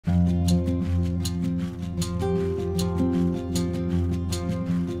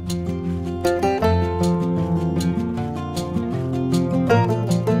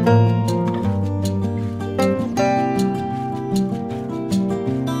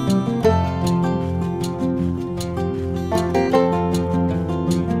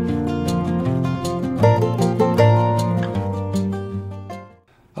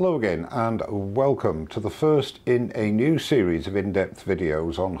again, and welcome to the first in a new series of in-depth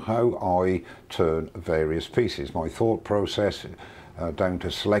videos on how I turn various pieces, my thought process down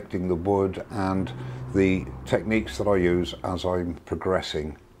to selecting the wood and the techniques that I use as I'm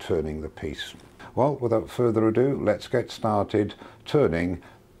progressing turning the piece. Well, without further ado, let's get started turning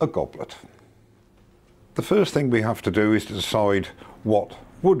a goblet. The first thing we have to do is to decide what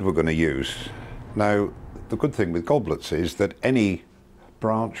wood we're going to use. Now, the good thing with goblets is that any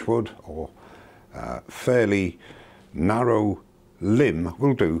branch wood or fairly narrow limb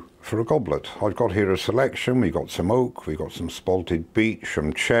will do for a goblet. I've got here a selection. We've got some oak, we've got some spalted beech,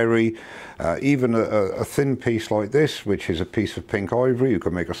 some cherry, even a thin piece like this, which is a piece of pink ivory. You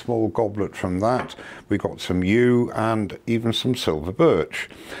can make a small goblet from that. We've got some yew and even some silver birch.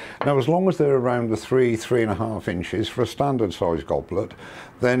 Now, as long as they're around the 3.5 inches for a standard size goblet,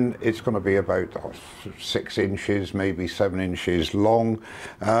 then it's going to be about 6 inches, maybe 7 inches long.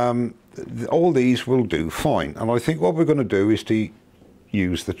 All these will do fine. And I think what we're going to do is to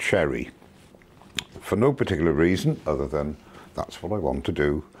use the cherry for no particular reason other than that's what I want to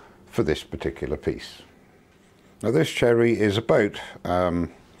do for this particular piece. Now, this cherry is about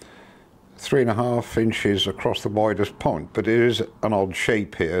 3.5 inches across the widest point, but it is an odd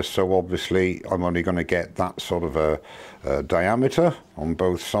shape here, so obviously I'm only going to get that sort of a diameter on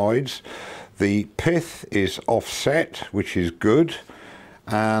both sides. The pith is offset, which is good,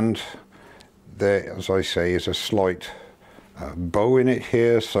 and there, as I say, is a slight bow in it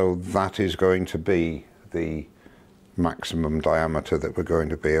here, so that is going to be the maximum diameter that we're going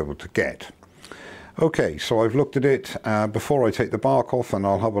to be able to get. Okay, so I've looked at it before I take the bark off, and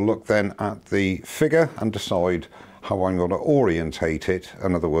I'll have a look then at the figure and decide how I'm going to orientate it.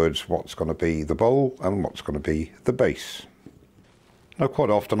 In other words, what's going to be the bowl and what's going to be the base. Now,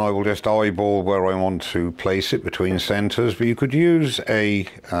 quite often I will just eyeball where I want to place it between centres, but you could use a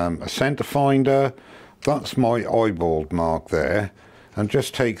centre finder. That's my eyeballed mark there, and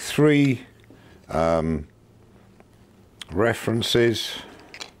just take 3 references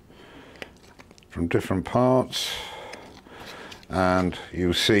from different parts, and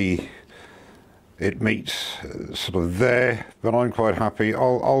you see it meets sort of there, but I'm quite happy.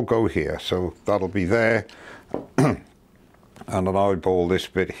 I'll go here, so that'll be there. And then eyeball this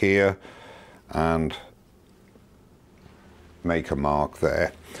bit here and make a mark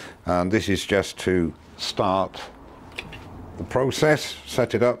there. And this is just to start the process,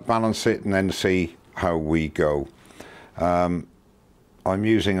 set it up, balance it, and then see how we go. I'm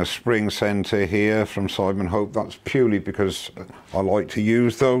using a spring centre here from Simon Hope. That's purely because I like to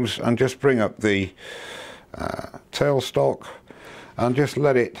use those, and just bring up the tailstock and just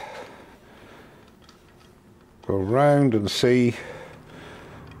let it go round and see.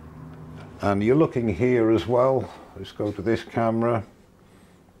 And you're looking here as well. Let's go to this camera.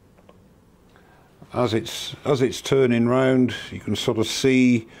 As it's turning round, you can sort of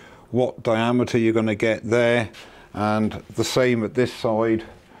see what diameter you're going to get there, and the same at this side.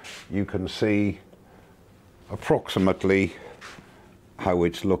 You can see approximately how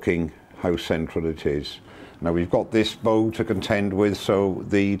it's looking, how central it is. Now, we've got this bow to contend with, so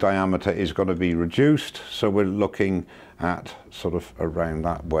the diameter is going to be reduced, so we're looking at sort of around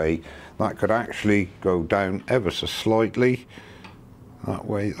that way. That could actually go down ever so slightly that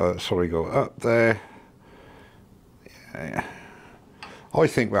way, sorry, go up there. Yeah. I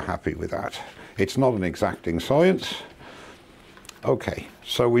think we're happy with that. It's not an exacting science. Okay,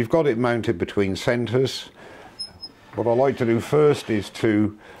 so we've got it mounted between centres. What I like to do first is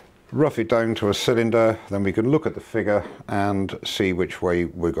to rough it down to a cylinder, then we can look at the figure and see which way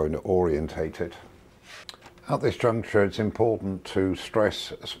we're going to orientate it. At this juncture, it's important to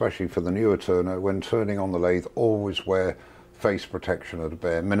stress, especially for the newer turner, when turning on the lathe, always wear face protection at a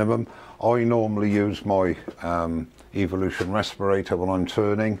bare minimum. I normally use my Evolution respirator when I'm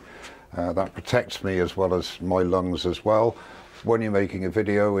turning. That protects me as well as my lungs as well. When you're making a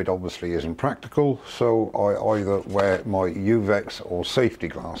video, it obviously isn't practical, so I either wear my UVEX or safety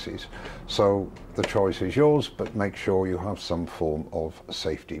glasses. So the choice is yours, but make sure you have some form of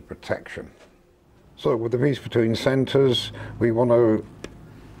safety protection. So with the piece between centres, we want to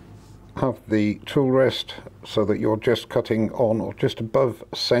have the tool rest so that you're just cutting on or just above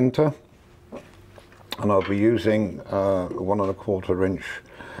centre. And I'll be using 1¼ inch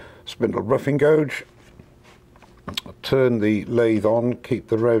spindle roughing gouge. Turn the lathe on, keep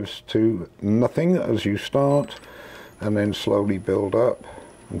the revs to nothing as you start, and then slowly build up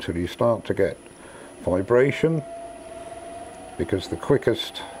until you start to get vibration, because the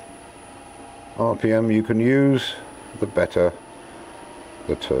quickest RPM you can use, the better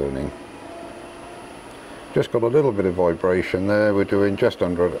the turning. just got a little bit of vibration there. We're doing just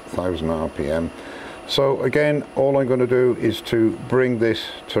under 1000 RPM. So again, all I'm going to do is to bring this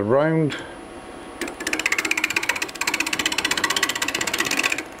to round.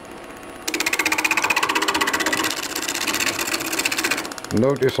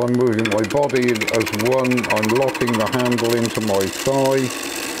 Notice I'm moving my body as one. I'm locking the handle into my thigh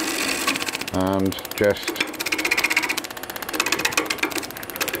and just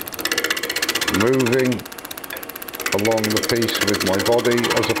moving along the piece with my body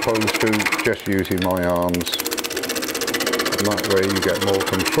as opposed to just using my arms. And that way you get more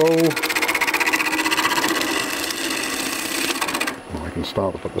control. I can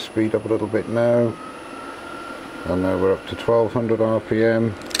start to put the speed up a little bit now. And now we're up to 1200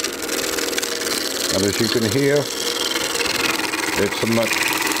 RPM, and as you can hear, it's a much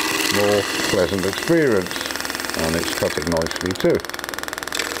more pleasant experience, and it's cutting nicely too.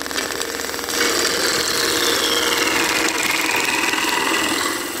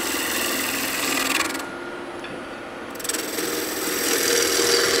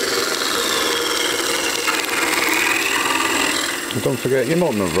 And don't forget, you're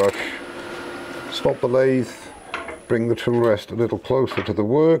not in a rush. Stop the lathe. Bring the tool rest a little closer to the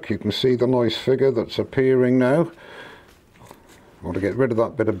work. You can see the nice figure that's appearing now. I want to get rid of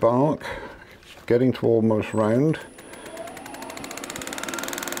that bit of bark. Getting to almost round.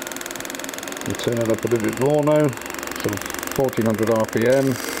 And turn it up a little bit more now, sort of 1400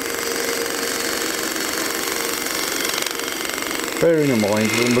 RPM. Bearing in mind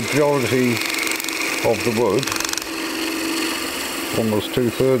the majority of the wood, almost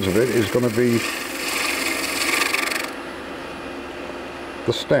 2/3 of it, is going to be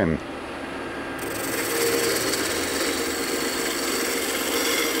the stem.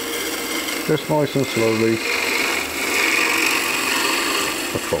 Just nice and slowly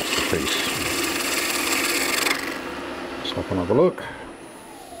across the piece. Stop and have a look.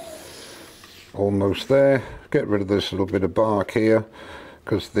 Almost there. Get rid of this little bit of bark here,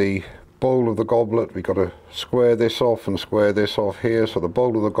 because the bowl of the goblet, we've got to square this off and square this off here, so the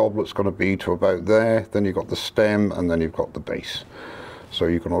bowl of the goblet's going to be to about there, then you've got the stem, and then you've got the base. So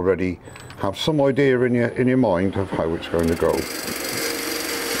you can already have some idea in your mind of how it's going to go.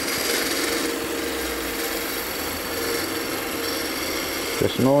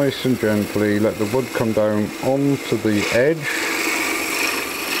 Just nice and gently let the wood come down onto the edge.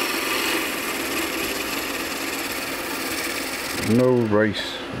 No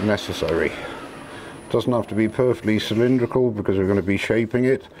race necessary. Doesn't have to be perfectly cylindrical because we're going to be shaping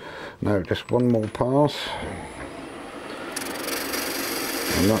it. Now just one more pass.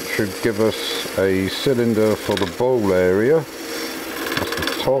 And that should give us a cylinder for the bowl area. That's the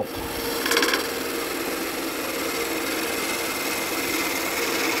top.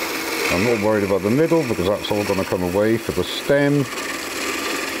 I'm not worried about the middle because that's all going to come away for the stem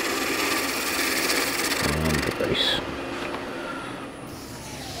and the base.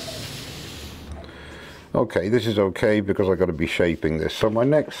 Okay, this is okay because I've got to be shaping this. So my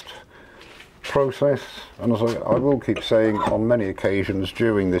next process, and as I will keep saying on many occasions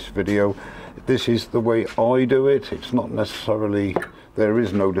during this video, this is the way I do it. It's not necessarily, there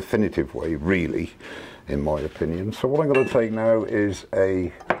is no definitive way really, in my opinion. So what I'm going to take now is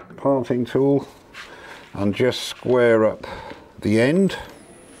a parting tool and just square up the end.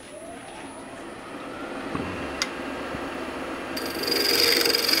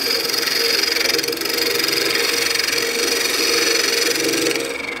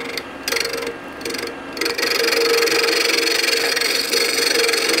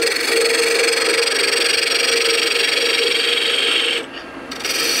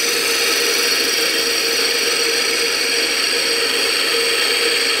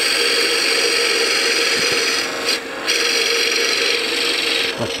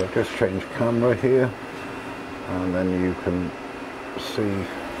 Just change camera here, and then you can see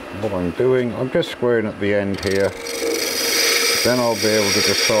what I'm doing. I'm just squaring at the end here, then I'll be able to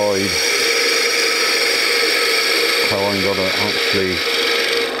decide how I'm going to actually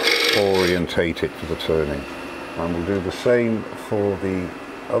orientate it for the turning. And we'll do the same for the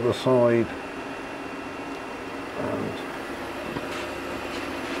other side.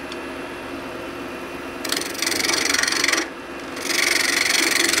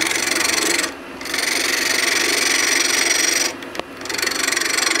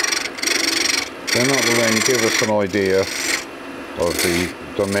 And then that will then give us an idea of the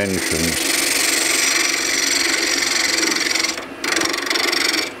dimensions.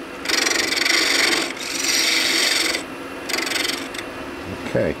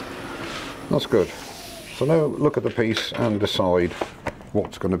 Okay, that's good. So now look at the piece and decide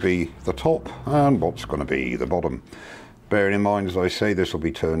what's going to be the top and what's going to be the bottom. Bearing in mind, as I say, this will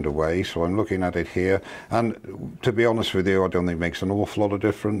be turned away, so I'm looking at it here, and to be honest with you, I don't think it makes an awful lot of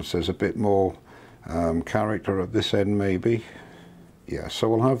difference. There's a bit more character at this end maybe. Yeah, so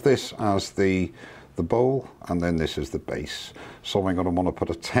we'll have this as the bowl, and then this is the base. So I'm going to want to put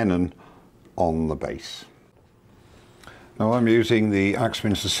a tenon on the base. Now I'm using the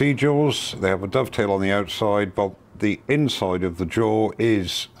Axminster sea jaws. They have a dovetail on the outside, but the inside of the jaw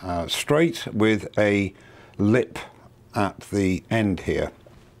is straight with a lip at the end here.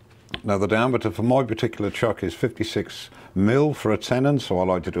 Now the diameter for my particular chuck is 56mm for a tenon, so I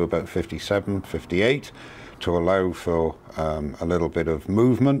like to do about 57, 58 to allow for a little bit of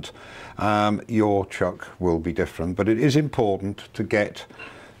movement. Your chuck will be different, but it is important to get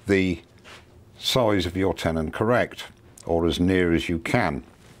the size of your tenon correct, or as near as you can,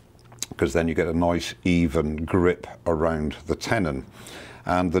 because then you get a nice even grip around the tenon.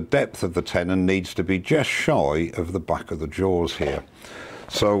 And the depth of the tenon needs to be just shy of the back of the jaws here.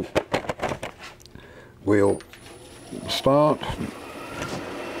 So we'll start.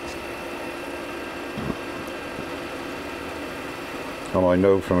 And I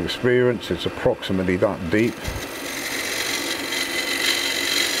know from experience it's approximately that deep.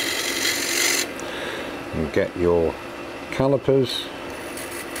 And get your calipers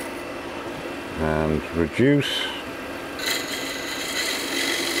and reduce.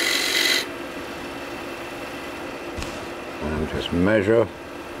 And just measure,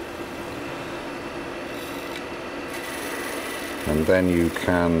 and then you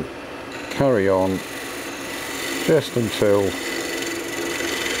can carry on just until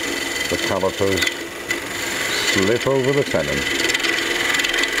the calipers slip over the tenon.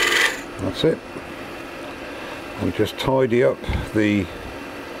 That's it. And just tidy up the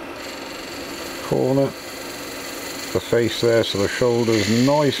corner, the face there, so the shoulder's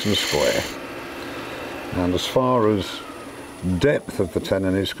nice and square. And as far as depth of the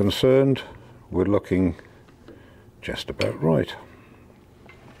tenon is concerned, we're looking just about right.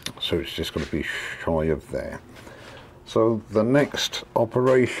 So it's just going to be shy of there. So the next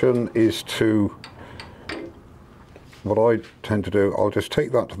operation is to, what I tend to do, I'll just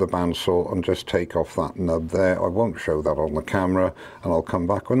take that to the bandsaw and just take off that nub there. I won't show that on the camera, and I'll come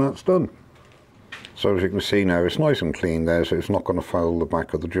back when that's done. So as you can see now, it's nice and clean there, so it's not going to foul the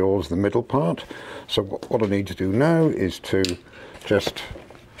back of the jaws, the middle part. So what I need to do now is to just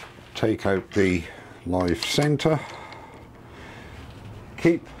take out the live centre,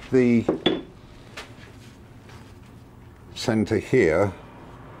 keep the centre here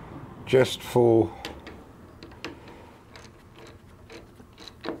just for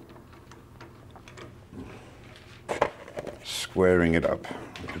squaring it up.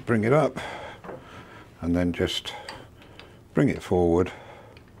 Bring it up and then just bring it forward,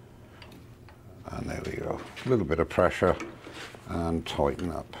 and there we go. A little bit of pressure and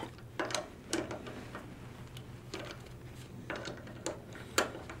tighten up.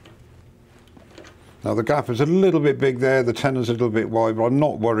 Now the gap is a little bit big there, the tenon's a little bit wide, but I'm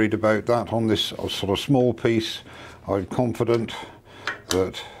not worried about that on this sort of small piece. I'm confident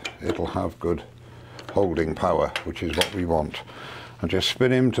that it'll have good holding power, which is what we want. And just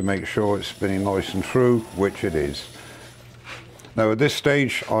spin him to make sure it's spinning nice and true, which it is. Now at this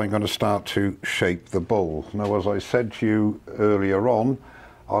stage I'm going to start to shape the bowl. Now as I said to you earlier on,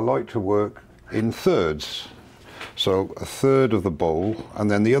 I like to work in thirds. So a third of the bowl,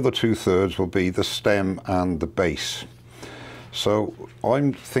 and then the other 2/3 will be the stem and the base. So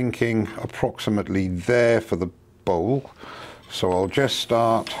I'm thinking approximately there for the bowl. So I'll just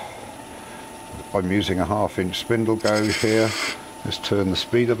start, I'm using a 1/2 inch spindle gouge here. Let's turn the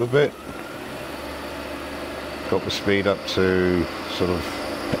speed up a bit. Got the speed up to sort of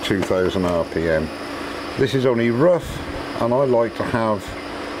 2000 RPM. This is only rough, and I like to have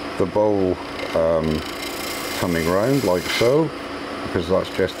the bowl coming round like so, because that's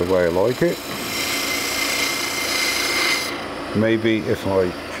just the way I like it. Maybe if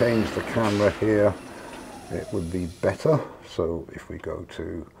I change the camera here it would be better. So if we go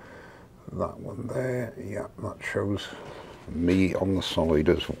to that one there, yeah, that shows me on the side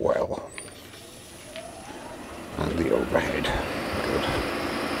as well, and the overhead. Good.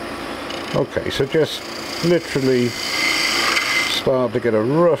 Okay, so just literally start to get a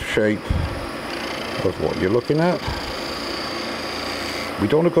rough shape of what you're looking at. We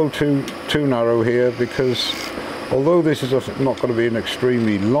don't want to go too narrow here, because although this is not going to be an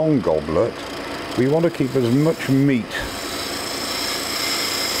extremely long goblet, we want to keep as much meat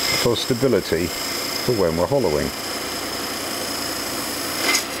for stability for when we're hollowing.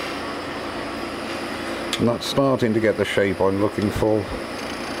 And that's starting to get the shape I'm looking for.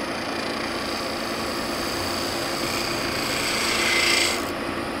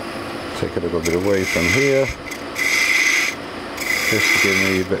 Take a little bit away from here, just to give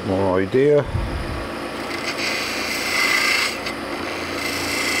me a bit more idea.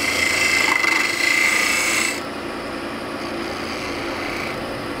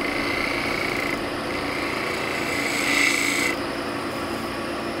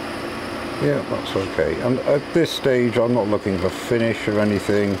 Yeah, that's okay. And at this stage I'm not looking for finish or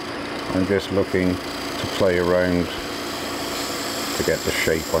anything, I'm just looking to play around to get the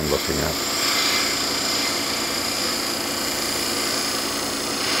shape I'm looking at.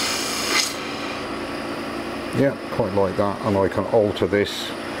 Yeah, quite like that, and I can alter this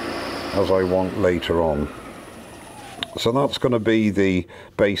as I want later on. So that's going to be the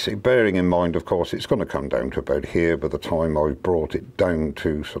basic, bearing in mind of course it's going to come down to about here by the time I've brought it down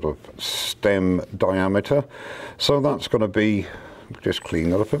to sort of stem diameter. So that's going to be, just clean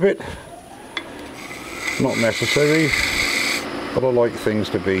that up a bit. Not necessary, but I like things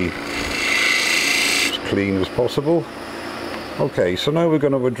to be as clean as possible. Okay, so now we're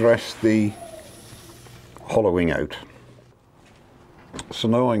going to address the hollowing out. So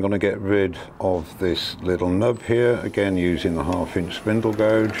now I'm going to get rid of this little nub here, again using the 1/2 inch spindle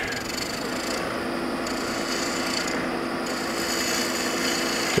gouge.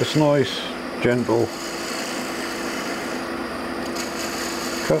 Just nice, gentle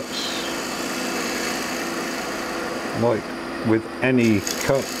cuts. Like with any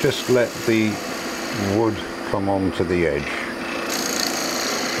cut, just let the wood come onto the edge.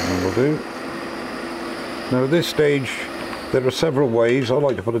 And we'll do. Now at this stage, there are several ways. I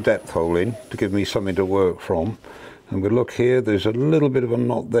like to put a depth hole in to give me something to work from. And we look here, there's a little bit of a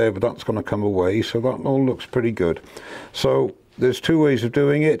knot there, but that's going to come away, so that all looks pretty good. So there's two ways of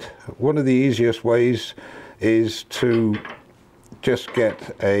doing it. One of the easiest ways is to just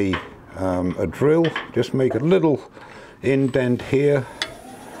get a drill, just make a little indent here,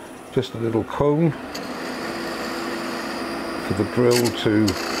 just a little cone for the drill to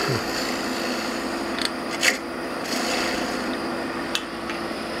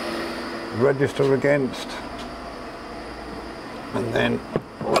register against, and then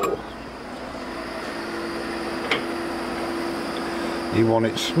you want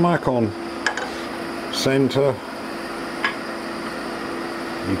it smack on center.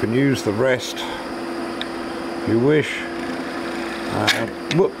 You can use the rest if you wish.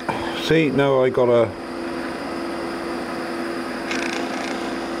 Whoop, see, now I got a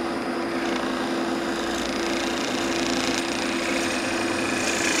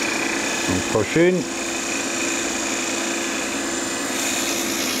push in.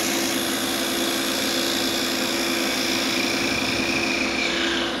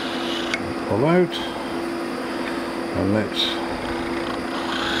 Pull out. And let's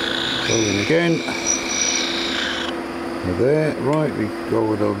go in again. There, right, we go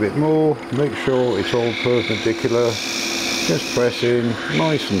a little bit more. Make sure it's all perpendicular. Just press in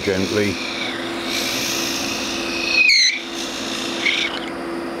nice and gently.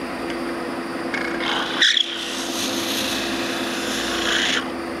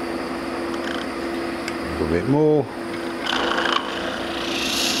 Bit more.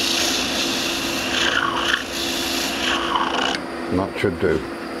 And that should do.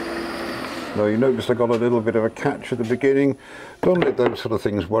 Now you notice I got a little bit of a catch at the beginning. Don't let those sort of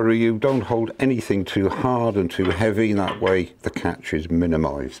things worry you. Don't hold anything too hard and too heavy, that way the catch is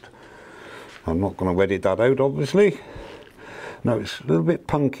minimized. I'm not going to edit that out obviously. Now it's a little bit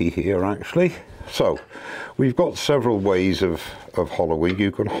punky here actually. So we've got several ways of hollowing.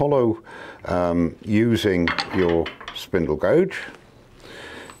 You can hollow using your spindle gouge,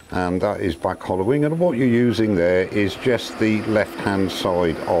 and that is back hollowing, and what you're using there is just the left hand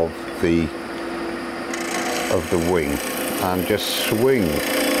side of the wing, and just swing.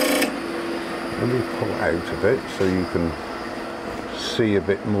 Let me pull out a bit so you can see a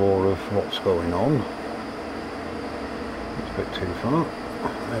bit more of what's going on. It's a bit too far.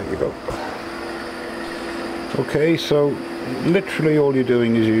 There you go. Okay, so literally all you're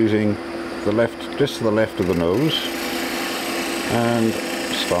doing is using the left, just to the left of the nose, and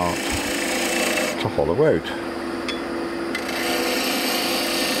start to hollow out.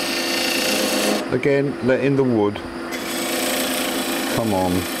 Again, letting the wood come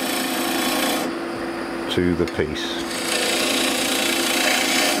on to the piece.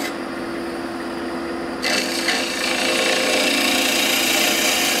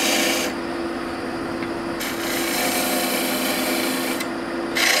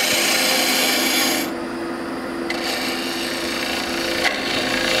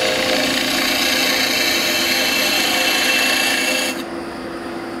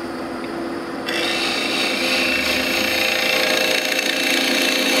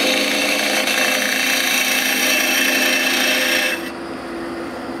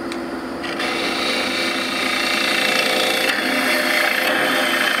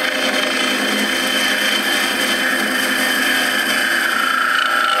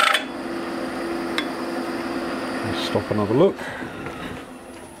 have a look.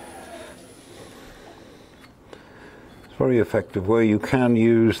 It's very effective where you can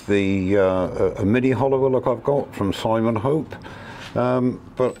use the a mini hollower like I've got from Simon Hope,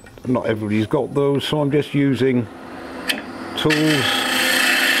 but not everybody's got those, so I'm just using tools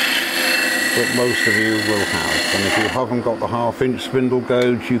that most of you will have. And if you haven't got the 1/2 inch spindle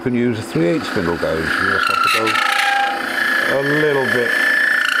gauge, you can use a 3/8 spindle gauge. You just have to go a little bit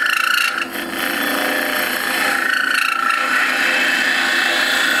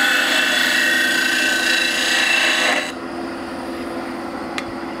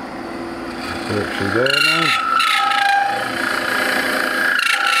virtually there now.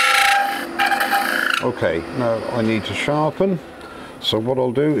 Okay, now I need to sharpen. So what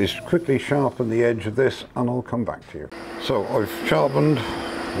I'll do is quickly sharpen the edge of this and I'll come back to you. So I've sharpened,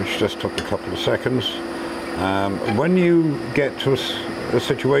 which just took a couple of seconds. When you get to a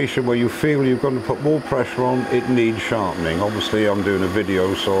situation where you feel you're going to put more pressure on, it needs sharpening. Obviously I'm doing a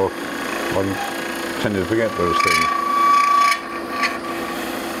video, so I'm tending to forget those things.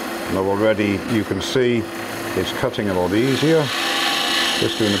 Now already you can see it's cutting a lot easier.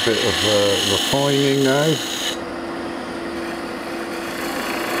 Just doing a bit of refining now.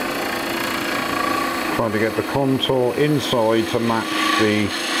 Trying to get the contour inside to match the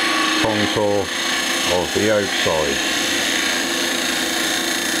contour of the outside.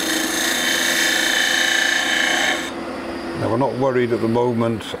 Now we're not worried at the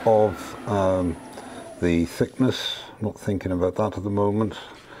moment of the thickness, not thinking about that at the moment,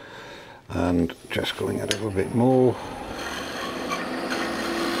 and just going a little bit more.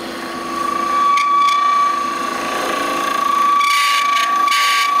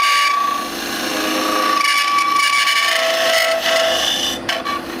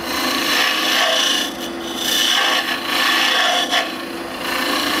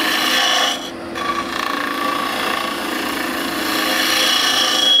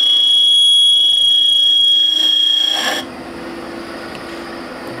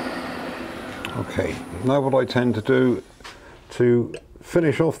 Okay, now what I tend to do to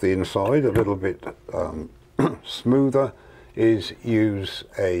finish off the inside a little bit smoother is use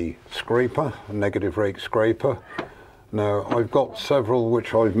a scraper, a negative rake scraper. Now I've got several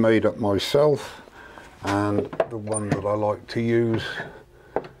which I've made up myself, and the one that I like to use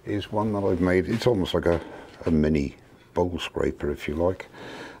is one that I've made. It's almost like a mini bowl scraper, if you like,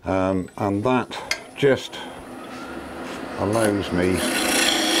 and that just allows me,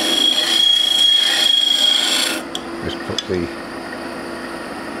 just put the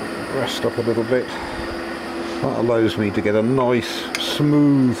rest up a little bit, that allows me to get a nice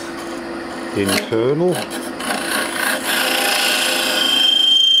smooth internal.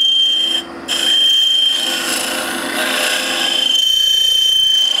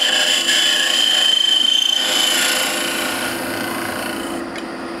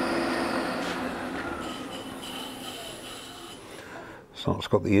 So it's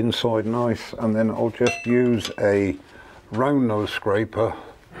got the inside nice, and then I'll just use a round nose scraper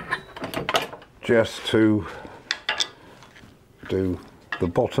just to do the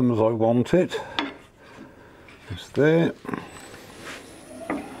bottom as I want it. Just there.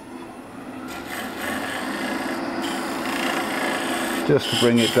 Just to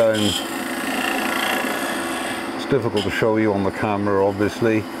bring it down. It's difficult to show you on the camera,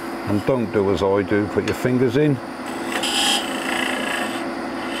 obviously, and don't do as I do, put your fingers in.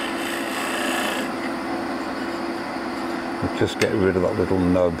 Just get rid of that little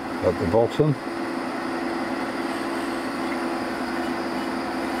nub at the bottom.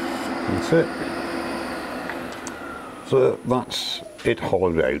 That's it. So that's it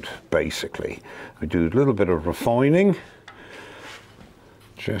hollowed out, basically. I do a little bit of refining,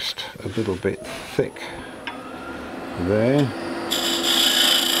 just a little bit thick there.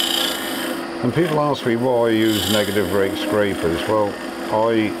 And people ask me why I use negative rake scrapers. Well,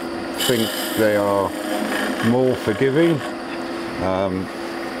 I think they are more forgiving.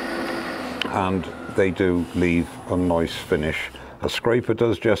 And they do leave a nice finish. A scraper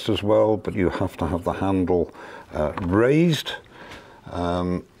does just as well, but you have to have the handle raised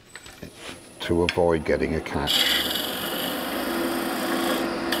to avoid getting a catch.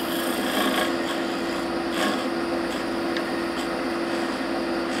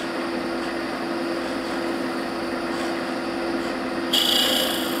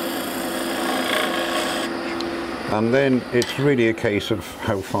 And then it's really a case of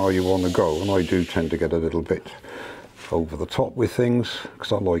how far you want to go, and I do tend to get a little bit over the top with things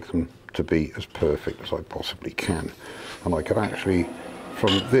because I like them to be as perfect as I possibly can. And I could actually,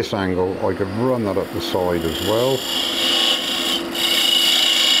 from this angle, I could run that up the side as well,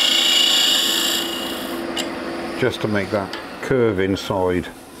 just to make that curve inside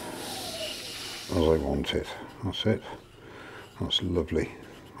as I want it. That's it. That's lovely.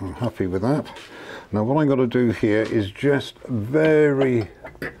 I'm happy with that. Now what I'm going to do here is just very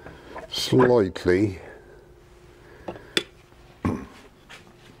slightly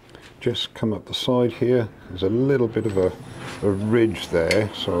just come up the side here. There's a little bit of a ridge there,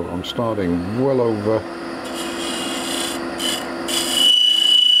 so I'm starting well over.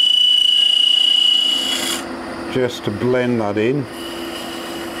 Just to blend that in.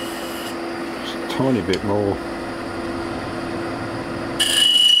 Just a tiny bit more.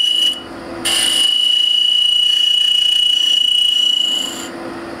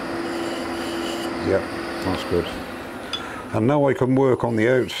 Yep, that's good. And now I can work on the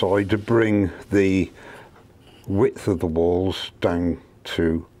outside to bring the width of the walls down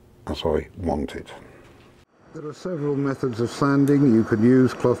to as I want it. There are several methods of sanding. You can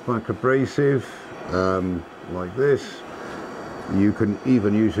use cloth back abrasive like this. You can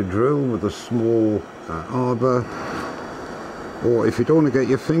even use a drill with a small arbor, or if you don't want to get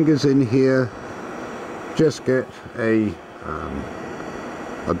your fingers in here, just get a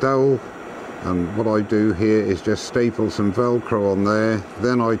dowel. And what I do here is just staple some Velcro on there,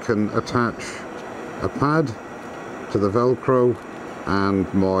 then I can attach a pad to the Velcro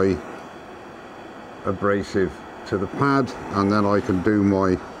and my abrasive to the pad, and then I can do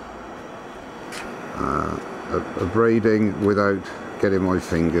my abrading without getting my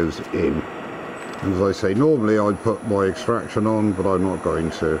fingers in. And as I say, normally I'd put my extraction on, but I'm not going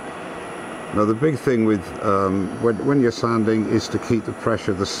to. Now the big thing with when you're sanding is to keep the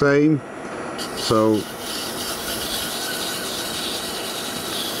pressure the same. So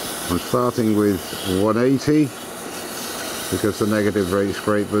I'm starting with 180 because the negative rate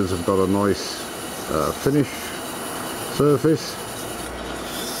scrapers have got a nice finish surface,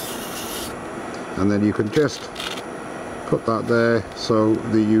 and then you can just put that there so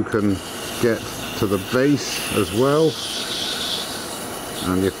that you can get to the base as well,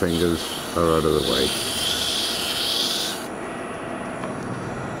 and your fingers are out of the way.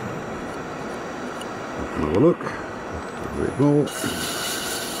 Have a look, a bit more.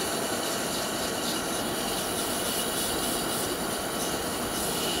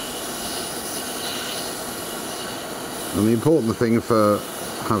 And the important thing for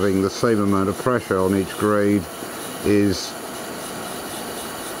having the same amount of pressure on each grade is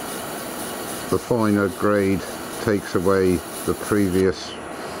the finer grade takes away the previous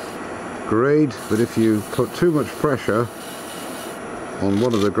grade, but if you put too much pressure on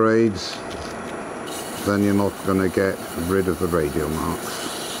one of the grades, then you're not going to get rid of the radial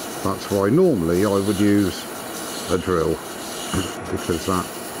marks. That's why normally I would use a drill, because that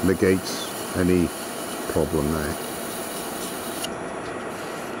negates any problem there.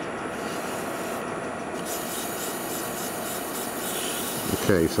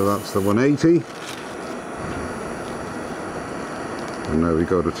 Okay, so that's the 180. And now we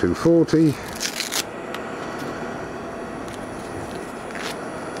go to 240.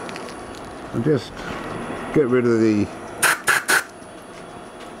 And just get rid of the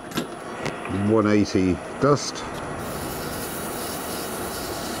 180 dust.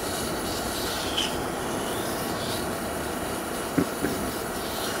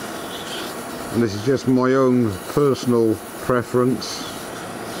 And this is just my own personal preference.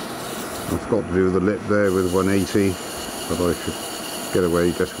 I've got to do the lip there with 180, but I should get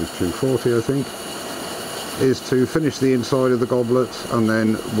away just with 240, I think, is to finish the inside of the goblet and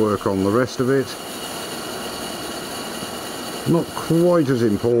then work on the rest of it. Not quite as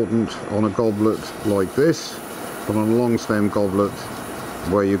important on a goblet like this, but on a long stem goblet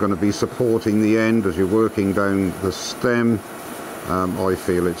where you're going to be supporting the end as you're working down the stem, I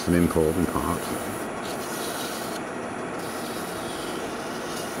feel it's an important part.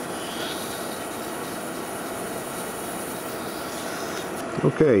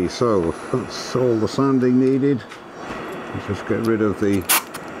 Okay, so that's all the sanding needed. Let's just get rid of the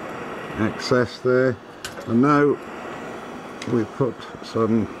excess there. And now we put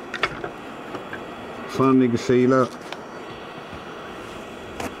some sanding sealer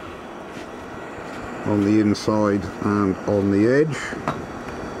on the inside and on the edge.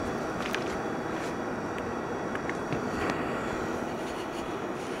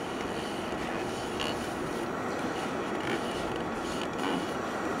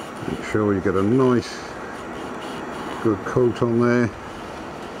 Make sure you get a nice good coat on there.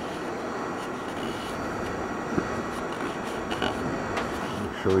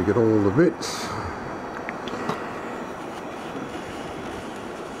 Make sure you get all the bits.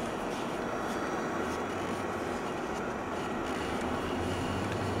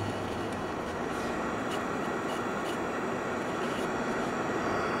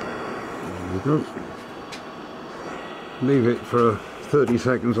 There we go. Leave it for 30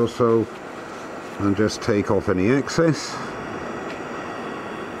 seconds or so and just take off any excess.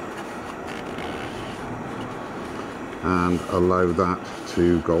 And allow that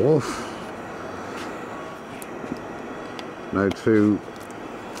to go off. Now, to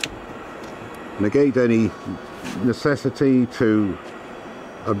negate any necessity to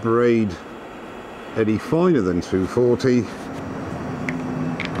abrade any finer than 240,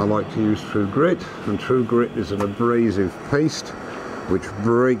 I like to use True Grit, and True Grit is an abrasive paste which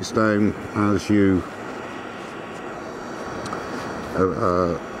breaks down as you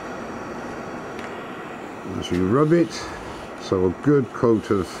rub it. So a good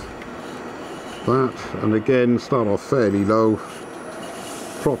coat of that, and again start off fairly low,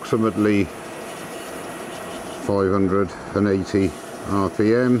 approximately 580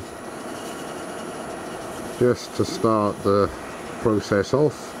 RPM, just to start the process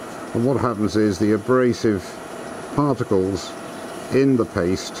off. And what happens is the abrasive particles in the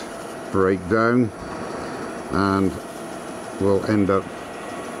paste break down and will end up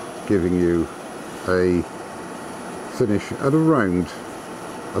giving you a finish at around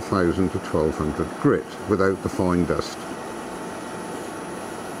 1000 to 1200 grit without the fine dust.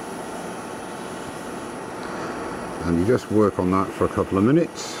 And you just work on that for a couple of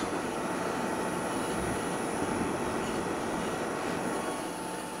minutes.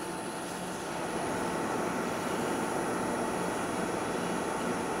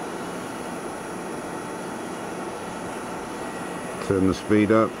 Turn the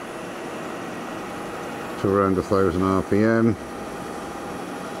speed up to around 1000 RPM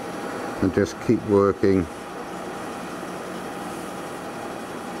and just keep working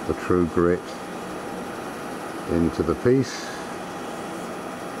the True Grit into the piece,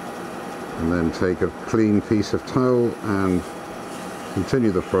 and then take a clean piece of towel and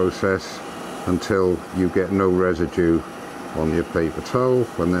continue the process until you get no residue on your paper towel,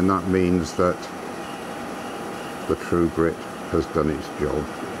 and then that means that the True Grit has done its job.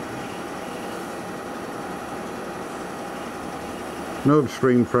 No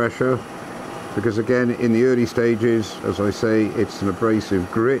extreme pressure, because again in the early stages, as I say, it's an abrasive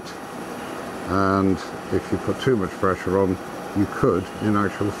grit, and if you put too much pressure on, you could in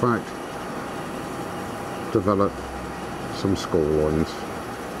actual fact develop some score lines.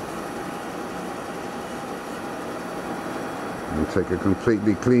 And take a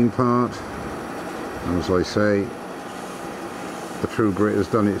completely clean part, and as I say, the True Grit has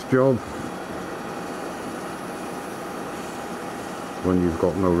done its job when you've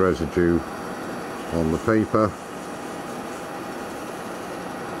got no residue on the paper,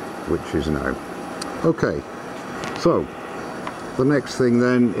 which is now. Okay, so the next thing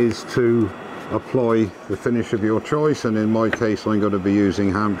then is to apply the finish of your choice, and in my case I'm going to be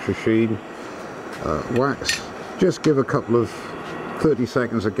using Hampshire Sheen wax. Just give a couple of 30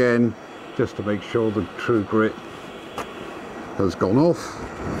 seconds again, just to make sure the True Grit has gone off,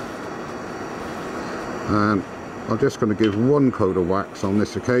 and I'm just going to give one coat of wax on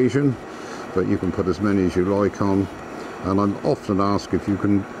this occasion, but you can put as many as you like on. And I'm often asked if you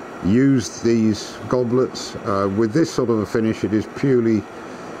can use these goblets with this sort of a finish. It is purely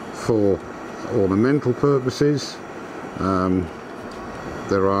for ornamental purposes.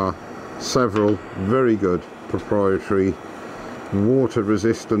 There are several very good proprietary water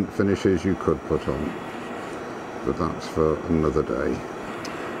resistant finishes you could put on, but that's for another day.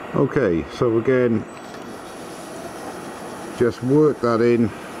 Okay, so again, just work that in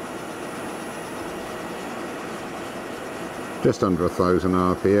just under 1000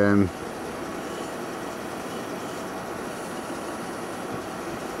 RPM.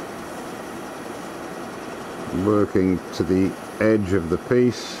 Working to the edge of the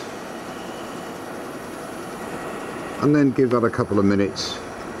piece, and then give that a couple of minutes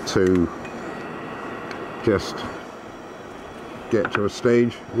to just get to a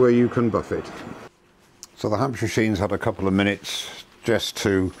stage where you can buff it. So the Hampshire Sheen's had a couple of minutes just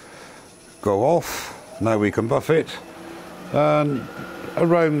to go off. Now we can buff it, and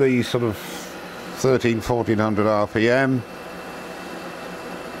around the sort of 1400 RPM,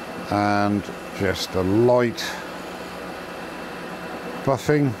 and just a light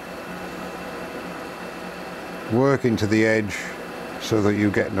buffing, working to the edge so that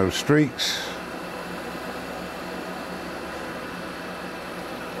you get no streaks,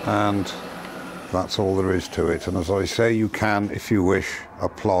 and that's all there is to it. And as I say, you can, if you wish,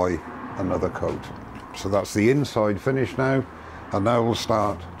 apply another coat. So that's the inside finish now, and now we'll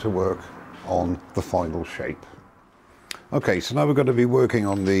start to work on the final shape. Okay, so now we're going to be working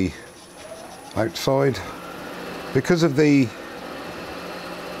on the outside. Because of the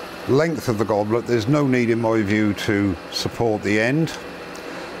length of the goblet, there's no need in my view to support the end.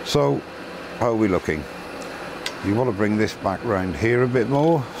 So how are we looking? You want to bring this back round here a bit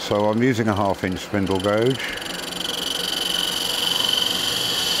more, so I'm using a 1/2 inch spindle gouge.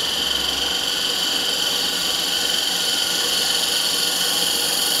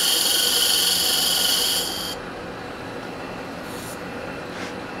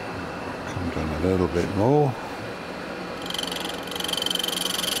 Come down a little bit more.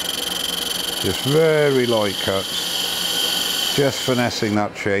 Just very light cuts, just finessing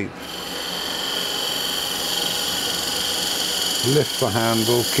that shape. Lift the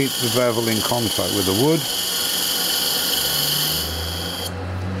handle, keep the bevel in contact with the wood.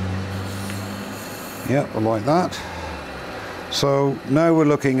 Yep, like that. So now we're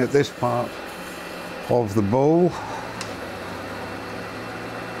looking at this part of the bowl.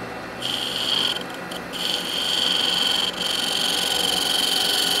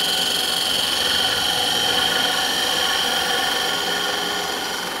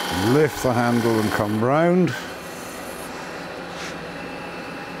 Lift the handle and come round.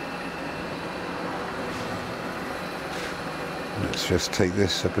 Let's just take a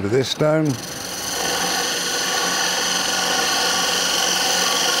bit of this down.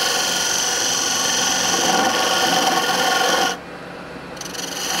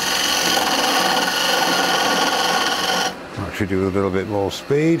 Actually do a little bit more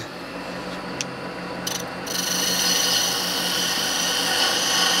speed.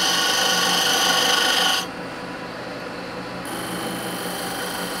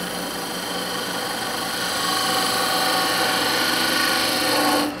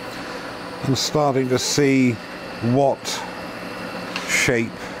 I'm starting to see what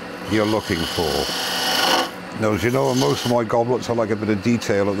shape you're looking for. Now, as you know, most of my goblets I like a bit of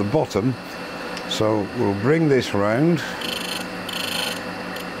detail at the bottom, so we'll bring this round.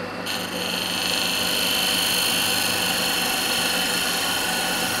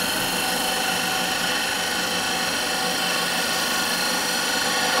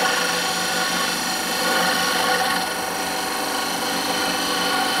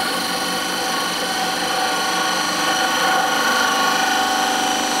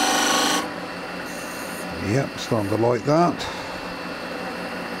 Yep, starting to like that.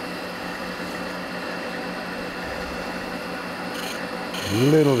 A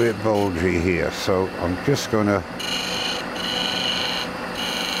little bit bulgy here, so I'm just going to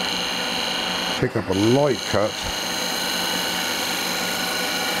pick up a light cut.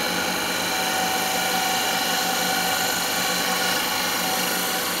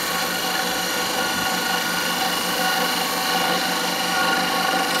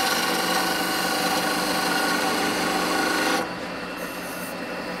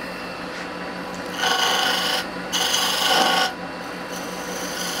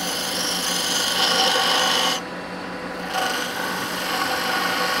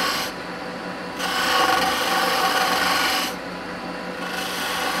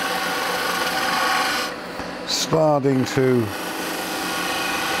 Starting to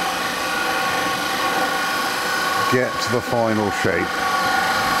get to the final shape.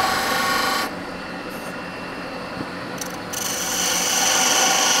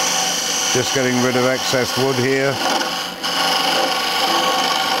 Just getting rid of excess wood here.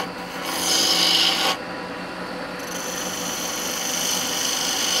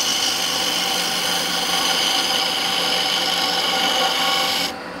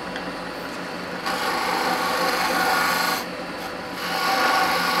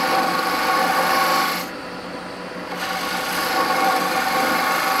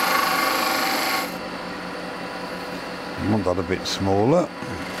 I want that a bit smaller.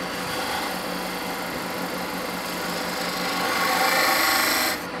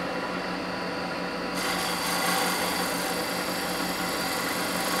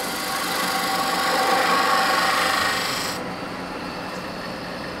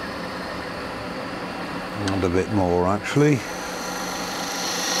 And a bit more actually.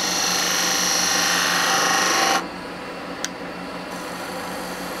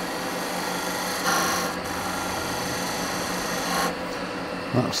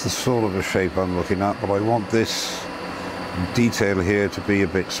 That's the sort of a shape I'm looking at, but I want this detail here to be a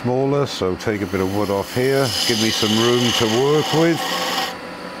bit smaller, so take a bit of wood off here, give me some room to work with.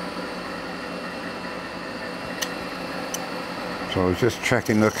 So I was just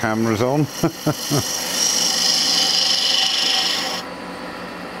checking the cameras on.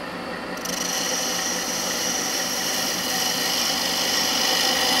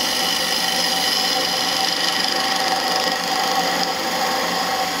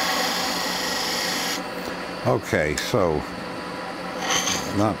 Okay, so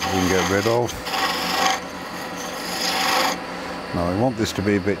That we can get rid of. Now I want this to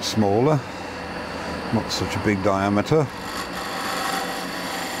be a bit smaller, not such a big diameter.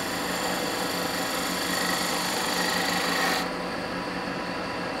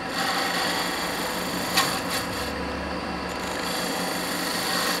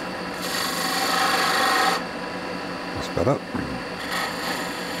 That's better.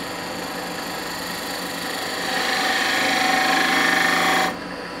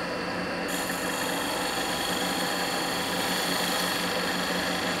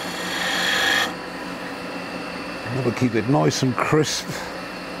 Got to keep it nice and crisp.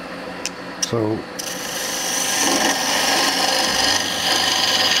 So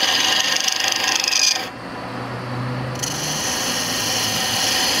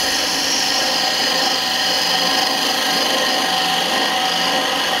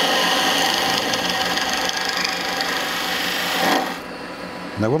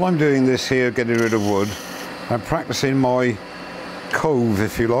now while I'm doing this here, getting rid of wood, I'm practicing my cove,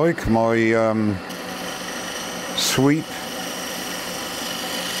 if you like, my sweep,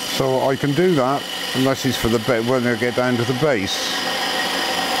 so I can do that unless it's for the bed when I get down to the base,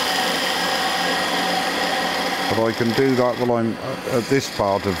 but I can do that while I'm at this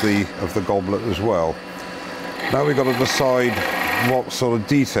part of the goblet as well. Now we've got to decide what sort of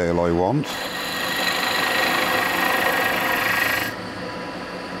detail I want.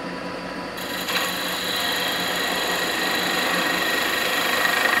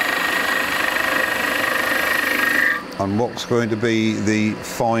 And what's going to be the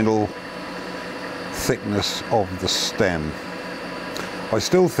final thickness of the stem. I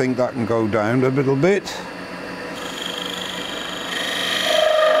still think that can go down a little bit.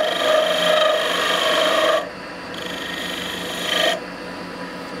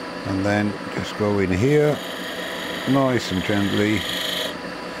 And then just go in here, nice and gently.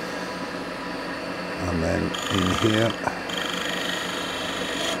 And then in here.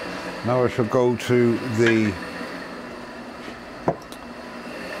 Now I shall go to the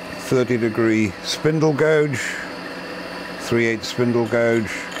 30-degree spindle gouge, 3/8 spindle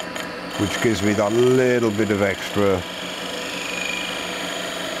gouge, which gives me that little bit of extra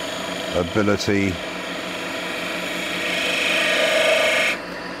ability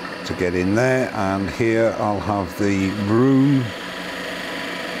to get in there. And here I'll have the broom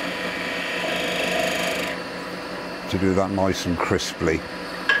to do that nice and crisply.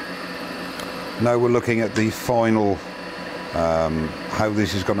 Now we're looking at the final how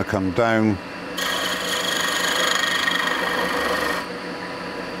this is going to come down.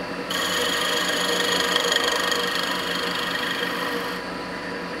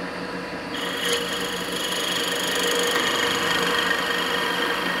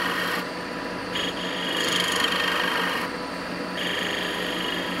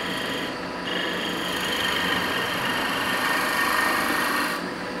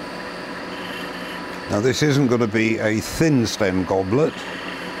 Now this isn't going to be a thin stem goblet,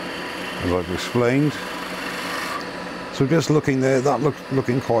 as I've explained. So just looking there, that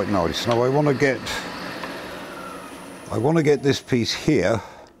looking quite nice. Now I want to get this piece here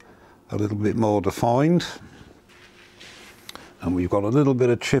a little bit more defined. And we've got a little bit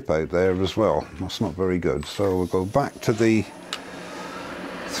of chip out there as well. That's not very good. So we'll go back to the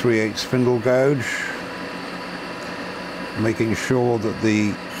 3/8 spindle gouge, making sure that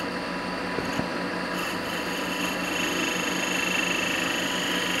the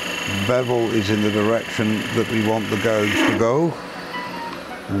bevel is in the direction that we want the gouge to go,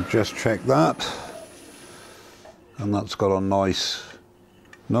 and just check that, and that's got a nice,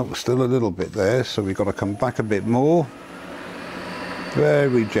 no, still a little bit there, so we've got to come back a bit more,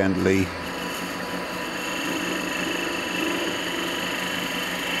 very gently,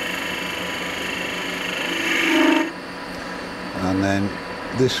 and then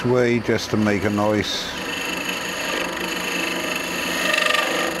this way just to make a nice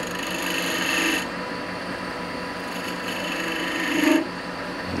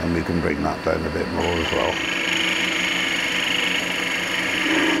we can bring that down a bit more as well.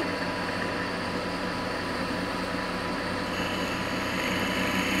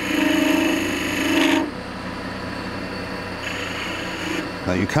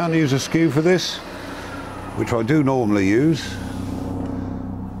 Now you can use a skew for this, which I do normally use.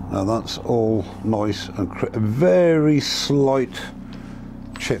 Now that's all nice and a very slight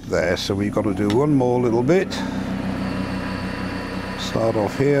chip there, so we've got to do one more little bit. Start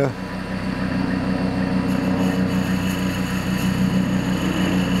off here.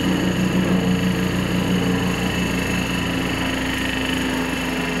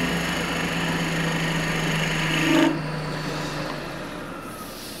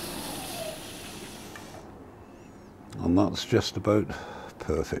 And that's just about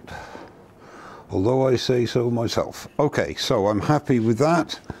perfect, although I say so myself. Okay, so I'm happy with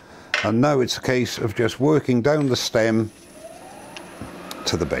that, and now it's a case of just working down the stem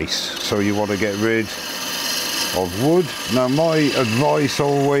to the base. So you want to get rid of wood. Now my advice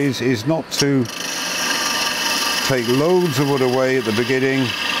always is not to take loads of wood away at the beginning,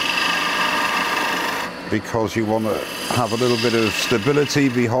 because you want to have a little bit of stability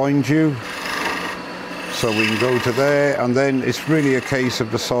behind you. So we can go to there, and then it's really a case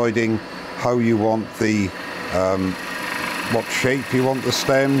of deciding how you want the, what shape you want the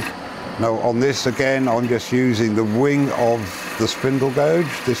stem. Now on this again, I'm just using the wing of the spindle gouge.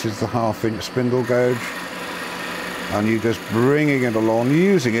 This is the 1/2 inch spindle gouge. And you're just bringing it along,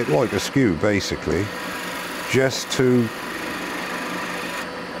 using it like a skew basically, just to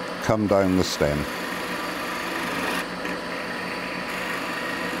come down the stem.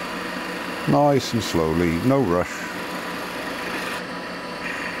 Nice and slowly, no rush.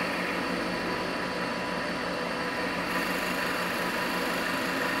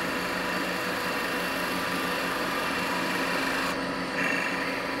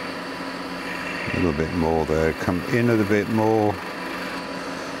 A little bit more there, come in a bit more,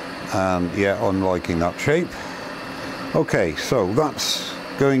 and yeah, I'm liking that shape. Okay, so that's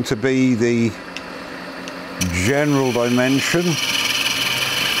going to be the general dimension.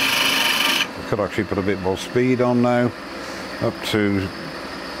 Could actually put a bit more speed on now, up to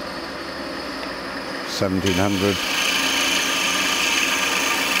 1700,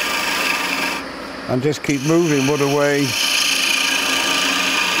 and just keep moving wood away.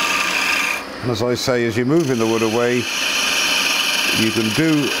 And as I say, as you're moving the wood away, you can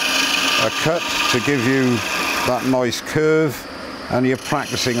do a cut to give you that nice curve, and you're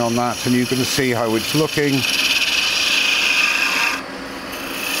practicing on that, and you can see how it's looking.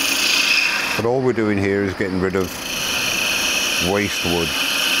 But all we're doing here is getting rid of waste wood.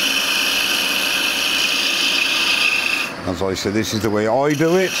 As I said, this is the way I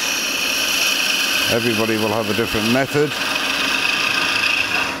do it. Everybody will have a different method.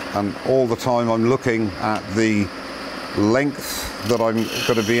 And all the time I'm looking at the length that I'm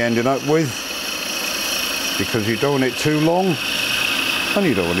going to be ending up with, because you don't want it too long and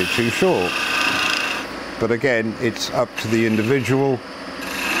you don't want it too short. But again, it's up to the individual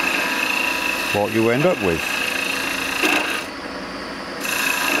what you end up with.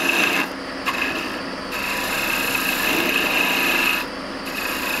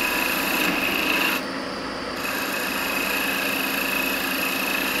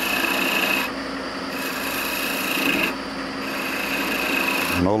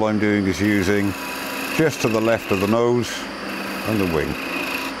 And all I'm doing is using just to the left of the nose and the wing,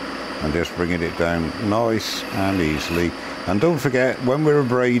 and just bringing it down nice and easily. And don't forget, when we're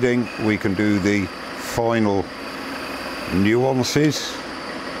braiding, we can do the final nuances.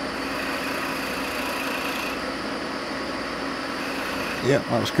 Yeah,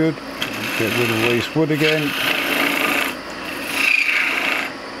 that's good. Get rid of waste wood again.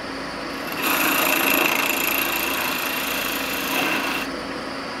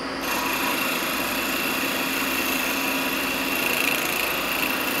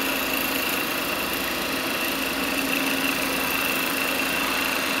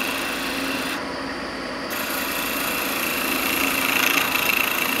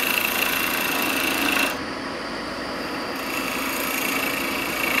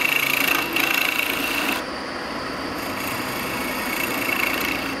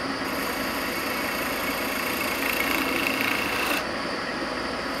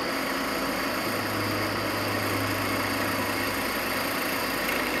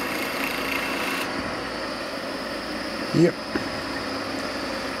 Yep.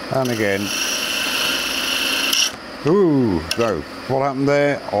 And again. Ooh, no. What happened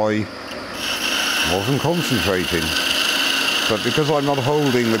there? I wasn't concentrating. But because I'm not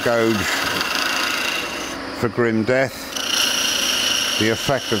holding the gouge for grim death, the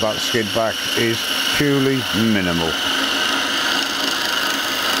effect of that skid back is purely minimal.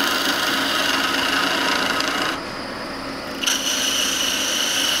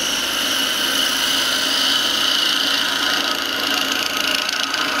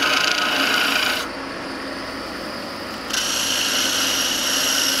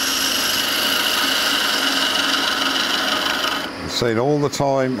 Saying all the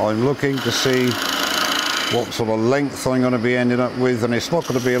time, I'm looking to see what sort of length I'm going to be ending up with, and it's not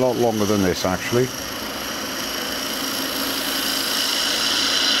going to be a lot longer than this actually.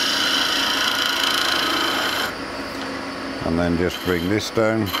 And then just bring this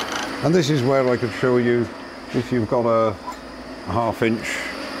down, and this is where I could show you, if you've got a 1/2 inch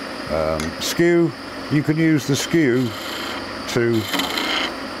skew, you can use the skew to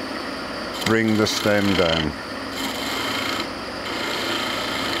bring the stem down.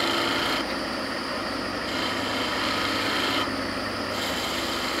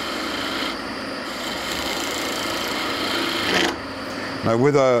 Now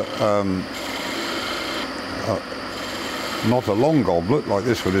with not a long goblet like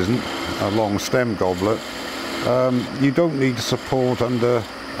this one isn't, a long stem goblet, you don't need support under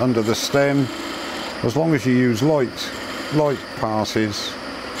the stem. As long as you use light passes,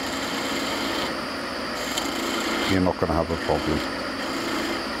 you're not going to have a problem.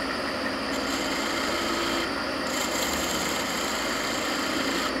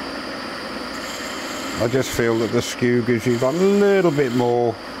 I just feel that the skew gives you that little bit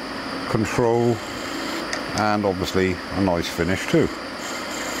more control and obviously a nice finish too.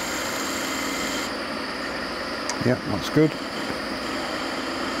 Yeah, that's good.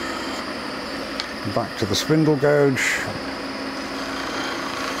 Back to the spindle gouge.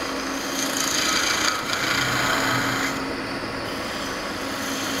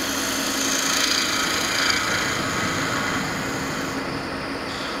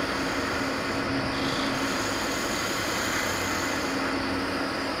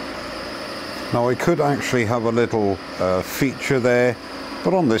 Now I could actually have a little feature there,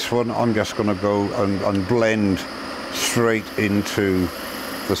 but on this one I'm just going to go and blend straight into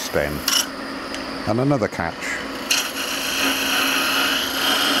the stem. And another catch.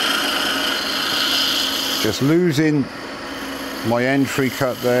 Just losing my entry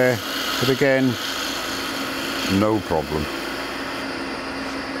cut there, but again, no problem.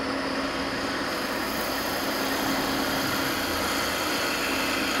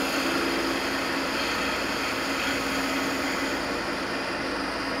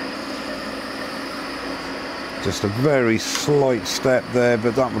 Just a very slight step there,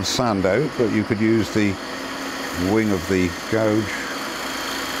 but that would sand out, but you could use the wing of the gouge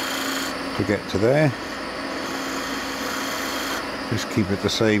to get to there. Just keep it the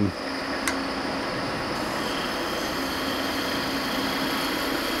same.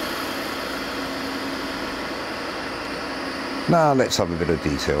 Now let's have a bit of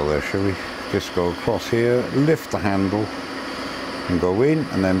detail there, shall we? Just go across here, lift the handle and go in,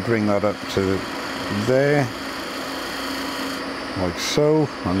 and then bring that up to there. Like so,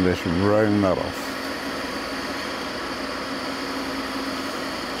 and just round that off.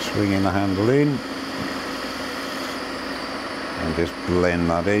 Swinging the handle in, and just blend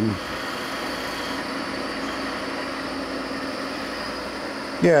that in.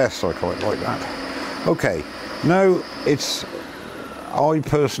 Yes, I quite like that. Okay, now I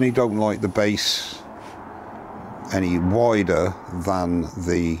personally don't like the base any wider than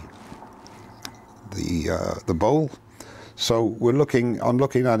the bowl. So I'm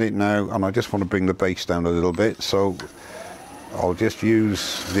looking at it now, and I just want to bring the base down a little bit. So I'll just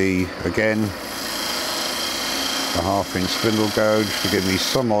use again, the 1/2 inch spindle gouge to give me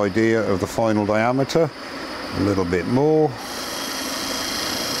some idea of the final diameter. A little bit more.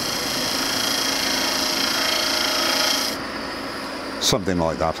 Something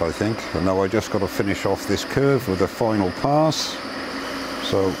like that, I think. And now I just got to finish off this curve with a final pass.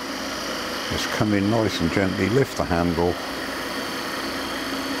 So just come in nice and gently, lift the handle,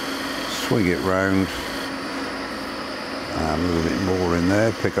 swing it round, and a little bit more in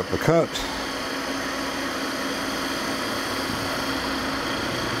there, pick up the cut.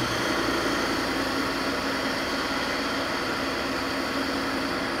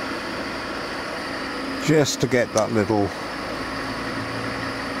 Just to get that little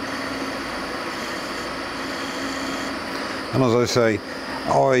and as I say,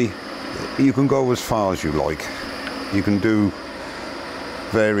 you can go as far as you like. You can do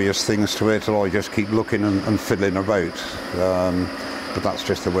various things to it, or I just keep looking and fiddling about. But that's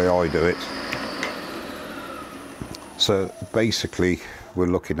just the way I do it. So basically, we're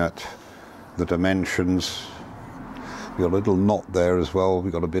looking at the dimensions. We've got a little knot there as well.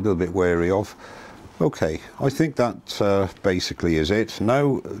 We've got to be a little bit wary of. Okay, I think that basically is it.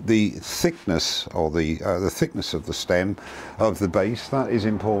 Now the thickness, or the thickness of the stem, of the base, that is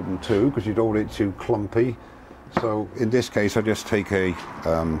important too, because you don't want it too clumpy. So in this case, I just take a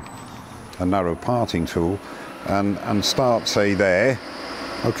narrow parting tool and start, say, there.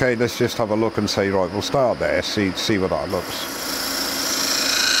 Okay, let's just have a look and say, right, we'll start there, see what that looks.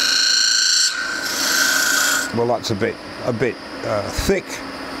 Well, that's a bit thick.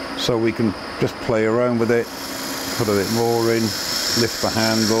 So we can just play around with it, put a bit more in, lift the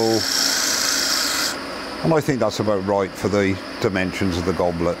handle, and I think that's about right for the dimensions of the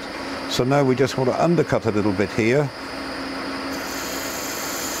goblet. So now we just want to undercut a little bit here,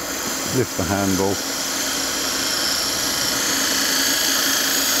 lift the handle,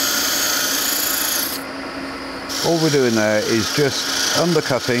 All we're doing there is just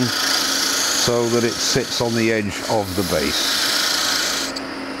undercutting so that it sits on the edge of the base.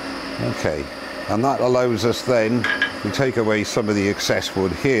 Okay, and that allows us then to take away some of the excess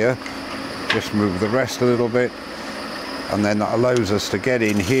wood here, just move the rest a little bit, and then that allows us to get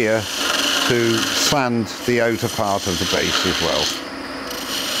in here to sand the outer part of the base as well.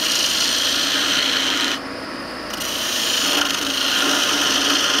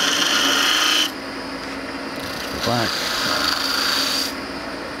 Back.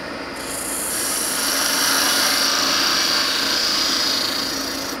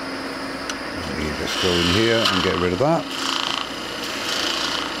 You just go in here and get rid of that.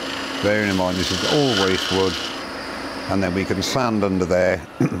 Bearing in mind this is all waste wood, and then we can sand under there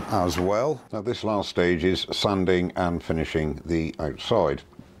as well. Now this last stage is sanding and finishing the outside.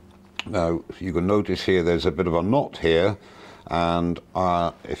 Now you can notice here there's a bit of a knot here, and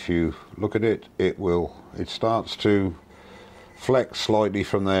if you look at it, it starts to flex slightly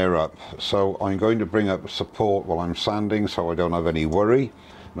from there up. So I'm going to bring up support while I'm sanding so I don't have any worry.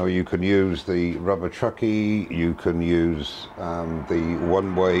 Now you can use the rubber chucky, you can use the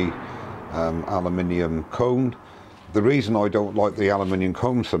one-way aluminium cone. The reason I don't like the aluminium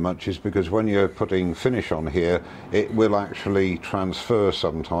cone so much is because when you're putting finish on here, it will actually transfer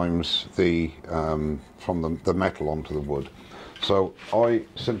sometimes from the metal onto the wood. So I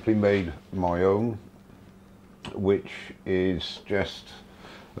simply made my own, which is just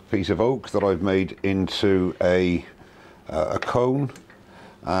a piece of oak that I've made into a cone.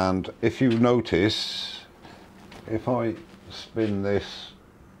 And if you notice, if I spin this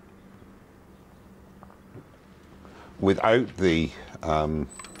without the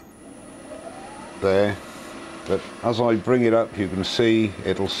there, but as I bring it up, you can see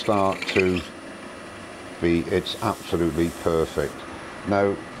it'll start to be, it's absolutely perfect.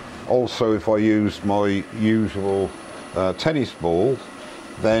 Now also, if I use my usual tennis ball,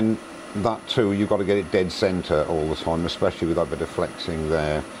 then that too, you've got to get it dead center all the time, especially with that bit of flexing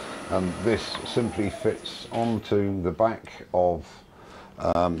there. And this simply fits onto the back of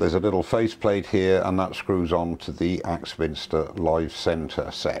there's a little faceplate here, and that screws on to the Axminster Live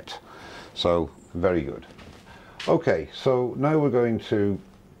Center set. So very good. Okay, so now we're going to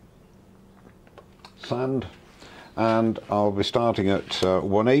sand, and I'll be starting at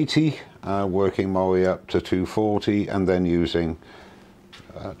 180, working my way up to 240, and then using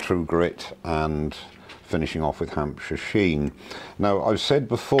True Grit and finishing off with Hampshire Sheen. Now I've said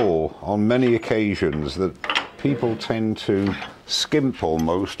before on many occasions that people tend to skimp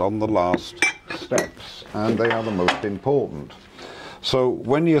almost on the last steps, and they are the most important. So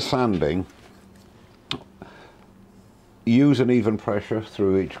when you're sanding, use an even pressure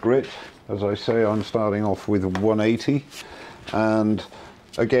through each grit. As I say, I'm starting off with 180, and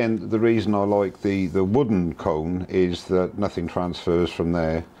again, the reason I like the wooden cone is that nothing transfers from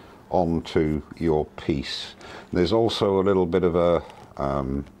there onto your piece. There's also a little bit of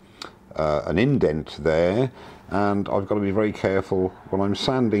an indent there, and I've got to be very careful when I'm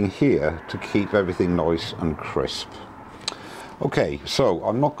sanding here to keep everything nice and crisp. Okay, so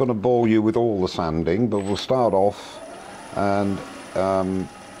I'm not going to bore you with all the sanding, but we'll start off, and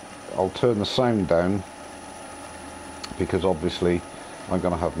I'll turn the sound down because obviously I'm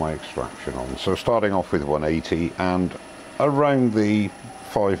going to have my extraction on. So starting off with 180 and around the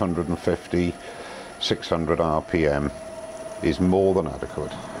 550, 600 RPM is more than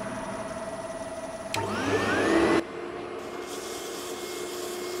adequate.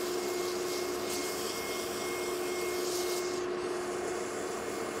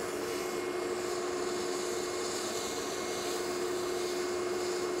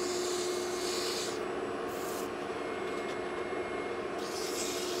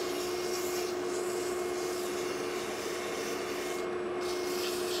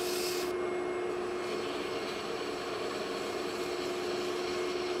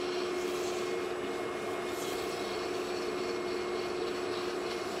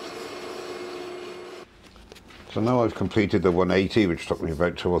 So now I've completed the 180, which took me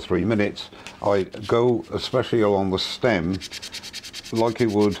about 2 or 3 minutes. I go, especially along the stem, like you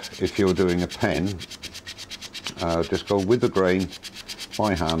would if you're doing a pen. Just go with the grain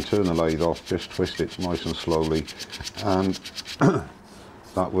by hand, turn the lathe off, just twist it nice and slowly, and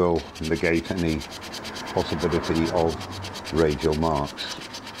that will negate any possibility of radial marks.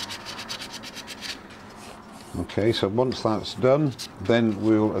 Okay, so once that's done, then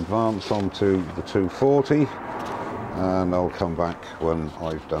we'll advance on to the 240. And I'll come back when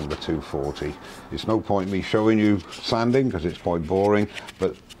I've done the 240. It's no point me showing you sanding because it's quite boring,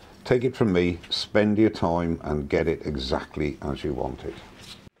 but take it from me, spend your time and get it exactly as you want it.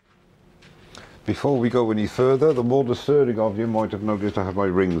 Before we go any further, the more discerning of you might have noticed I have my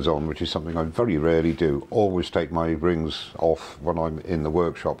rings on, which is something I very rarely do. Always take my rings off when I'm in the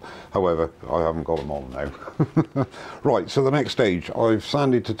workshop. However, I haven't got them on now. Right, so the next stage, I've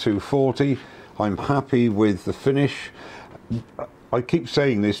sanded to 240. I'm happy with the finish. I keep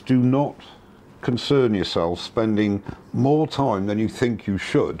saying this, do not concern yourself spending more time than you think you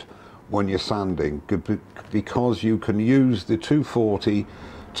should when you're sanding, because you can use the 240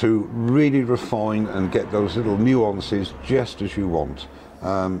 to really refine and get those little nuances just as you want,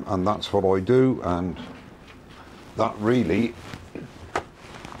 and that's what I do, and that really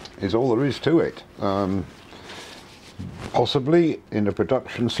is all there is to it. Possibly in a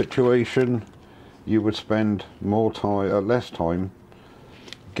production situation you would spend more time, less time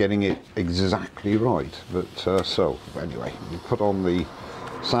getting it exactly right, but so anyway, we put on the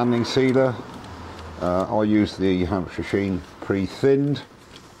sanding sealer. I use the Hampshire Sheen pre-thinned.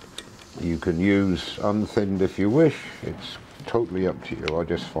 You can use unthinned if you wish, it's totally up to you. I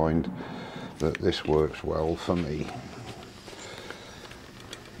just find that this works well for me.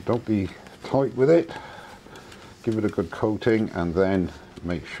 Don't be tight with it, give it a good coating, and then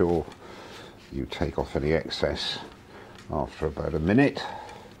make sure you take off any excess after about a minute,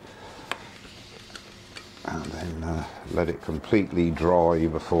 and then let it completely dry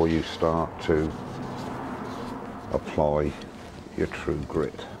before you start to apply your true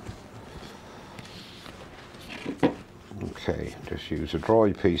grit. Okay, just use a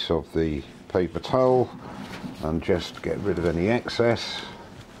dry piece of the paper towel and just get rid of any excess.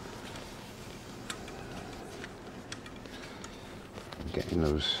 Getting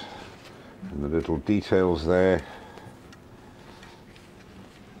those and the little details there.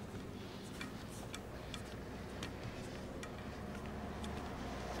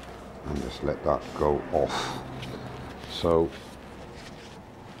 And just let that go off. So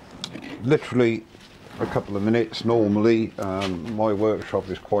literally a couple of minutes normally. My workshop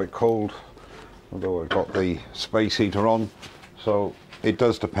is quite cold, although I've got the space heater on, so it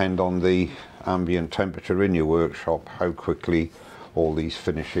does depend on the ambient temperature in your workshop how quickly all these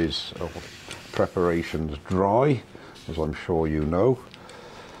finishes or preparations dry, as I'm sure you know.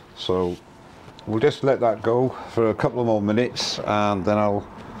 So we'll just let that go for a couple of more minutes, and then I'll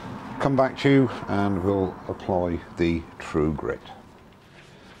come back to you and we'll apply the true grit.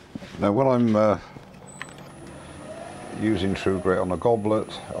 Now when I'm using true grit on a goblet,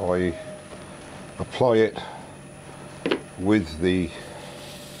 I apply it with the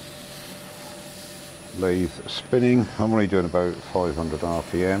lathe spinning. I'm only doing about 500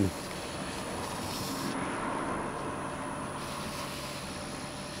 RPM.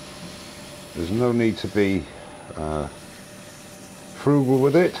 There's no need to be frugal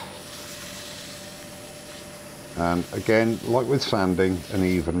with it, and again, like with sanding, an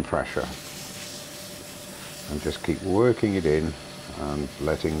even pressure, and just keep working it in and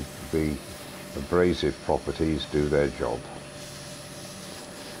letting the abrasive properties do their job.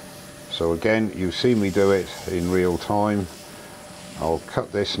 So again, you see me do it in real time. I'll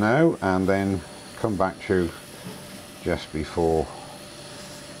cut this now and then come back to you just before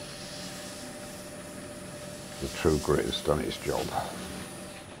the true grit has done its job.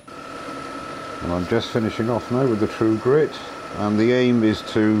 And I'm just finishing off now with the true grit, and the aim is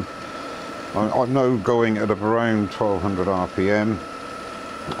to, I'm now going at around 1200 RPM,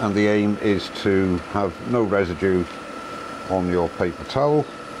 and the aim is to have no residue on your paper towel,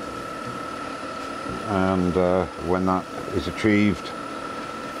 and when that is achieved,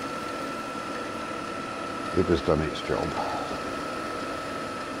 it has done its job.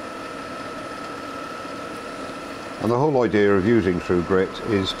 And the whole idea of using true grit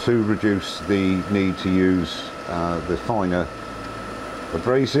is to reduce the need to use the finer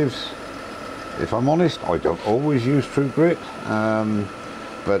abrasives. If I'm honest, I don't always use true grit,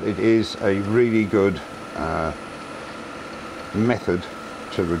 but it is a really good method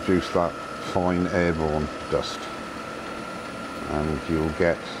to reduce that fine airborne dust. And you'll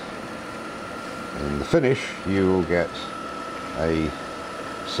get, in the finish, you will get a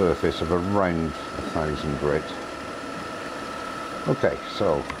surface of around 1000 grit. Okay,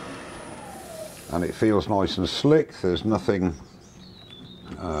 so, and it feels nice and slick. There's nothing,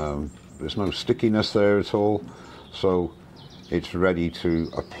 there's no stickiness there at all, so it's ready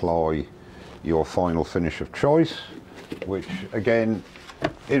to apply your final finish of choice, which again,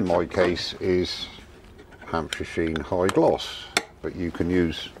 in my case, is Hampshire Sheen High Gloss, but you can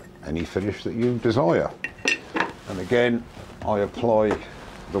use any finish that you desire. And again, I apply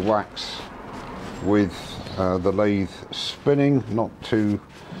the wax with the lathe spinning, not too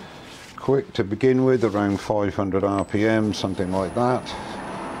quick to begin with, around 500 RPM, something like that,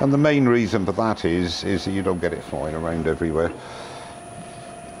 And the main reason for that is that you don't get it flying around everywhere.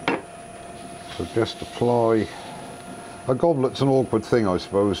 So just apply. A goblet's an awkward thing, I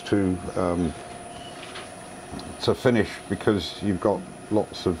suppose, to finish, because you've got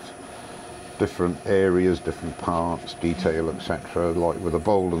lots of different areas, different parts, detail, etc. Like with a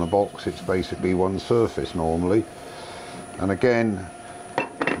bowl and a box, it's basically one surface normally. And again,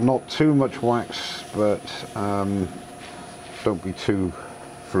 not too much wax, but don't be too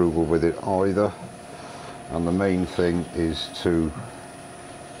frugal with it either. And the main thing is to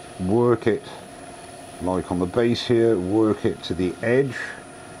work it, like on the base here, work it to the edge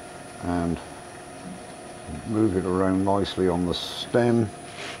and move it around nicely on the stem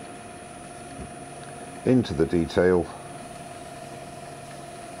into the detail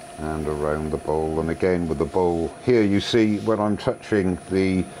and around the bowl. And again with the bowl here, you see when I'm touching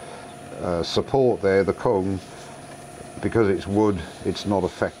the support there, the cone, because it's wood, it's not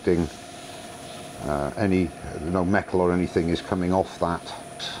affecting any, no metal or anything is coming off that,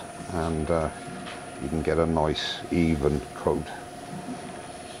 and you can get a nice even coat.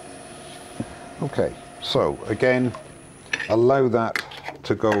 Okay, so again, allow that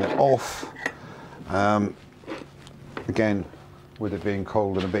to go off. Again, with it being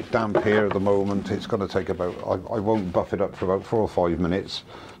cold and a bit damp here at the moment, it's going to take about, I won't buff it up for about 4 or 5 minutes.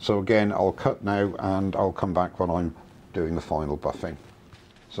 So again, I'll cut now and I'll come back when I'm doing the final buffing.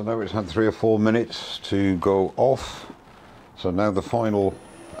 So now it's had 3 or 4 minutes to go off. So now the final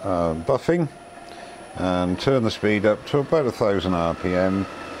buffing, and turn the speed up to about 1000 RPM,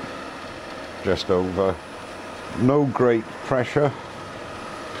 just over. No great pressure,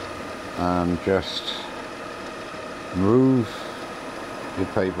 and just move your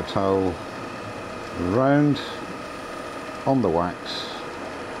paper towel around on the wax,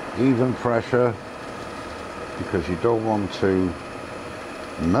 even pressure, because you don't want to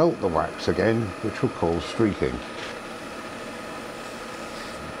melt the wax again, which will cause streaking.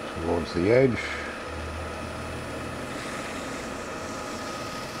 Towards the edge,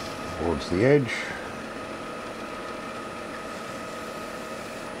 towards the edge.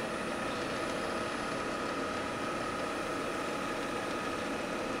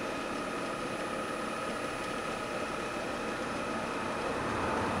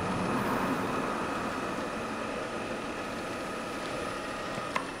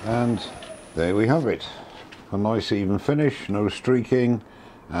 And there we have it, a nice even finish, no streaking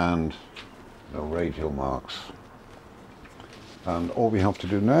and no radial marks. And all we have to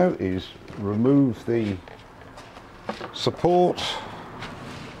do now is remove the support,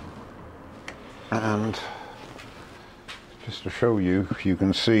 and just to show you, you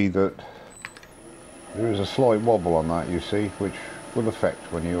can see that there is a slight wobble on that, you see, which will affect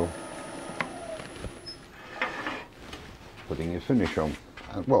when you're putting your finish on.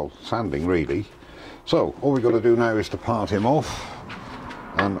 Well, sanding really. So all we've got to do now is to part him off,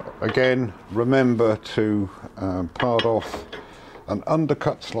 and again remember to part off and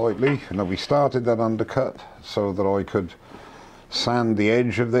undercut slightly. Now we started that undercut so that I could sand the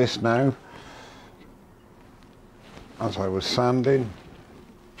edge of this now as I was sanding,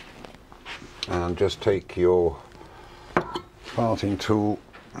 and just take your parting tool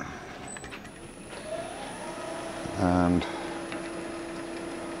and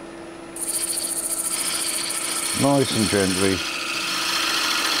nice and gently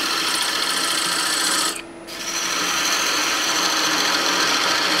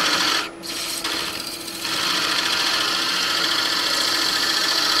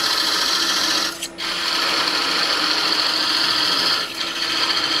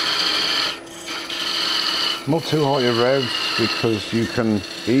not too high a rev, because you can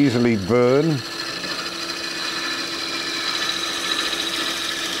easily burn.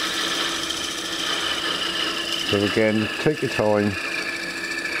 So again, take your time.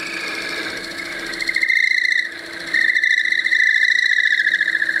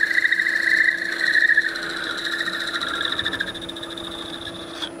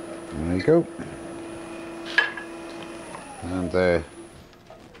 There you go. And there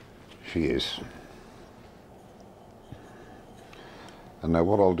she is. And now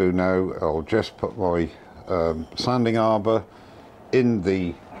what I'll do now, I'll just put my sanding arbor in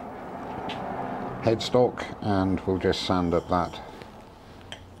the headstock, and we'll just sand up that,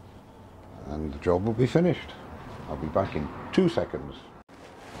 and the job will be finished. I'll be back in 2 seconds.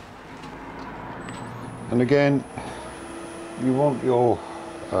 And again, you want your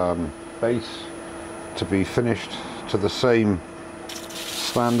base to be finished to the same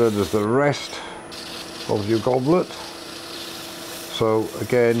standard as the rest of your goblet. So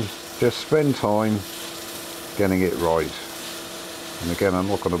again, just spend time getting it right. And again, I'm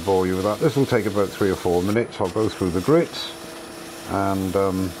not going to bore you with that. This will take about 3 or 4 minutes. I'll go through the grits, and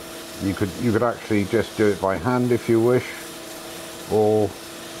you could actually just do it by hand if you wish, or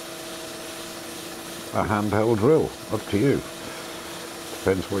a handheld drill, up to you.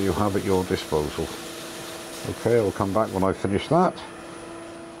 Depends what you have at your disposal. Okay, I'll come back when I finish that.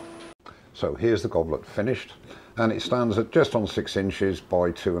 So here's the goblet finished, and it stands at just on 6 inches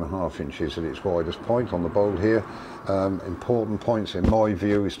by 2.5 inches at its widest point on the bowl here. Important points in my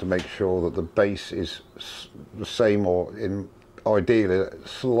view is to make sure that the base is the same, or ideally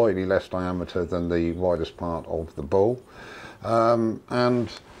slightly less diameter than the widest part of the bowl. And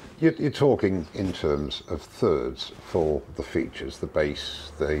you're talking in terms of thirds for the features, the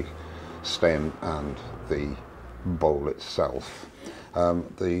base, the stem and the bowl itself.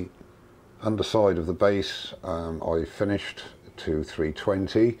 The underside of the base I finished to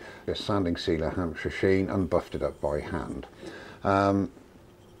 320, a sanding sealer Hampshire sheen, and buffed it up by hand.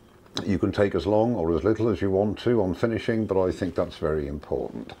 You can take as long or as little as you want to on finishing, but I think that's very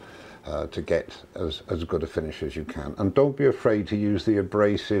important to get as good a finish as you can. And don't be afraid to use the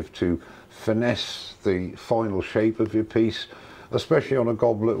abrasive to finesse the final shape of your piece, especially on a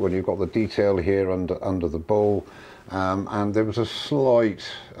goblet when you've got the detail here under the bowl. And there was a slight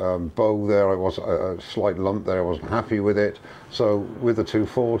bow there, a slight lump there, I wasn't happy with it. So with the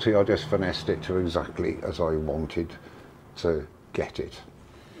 240 I just finessed it to exactly as I wanted to get it.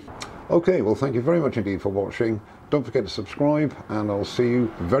 Okay, well thank you very much indeed for watching. Don't forget to subscribe, and I'll see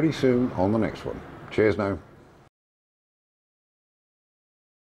you very soon on the next one. Cheers now.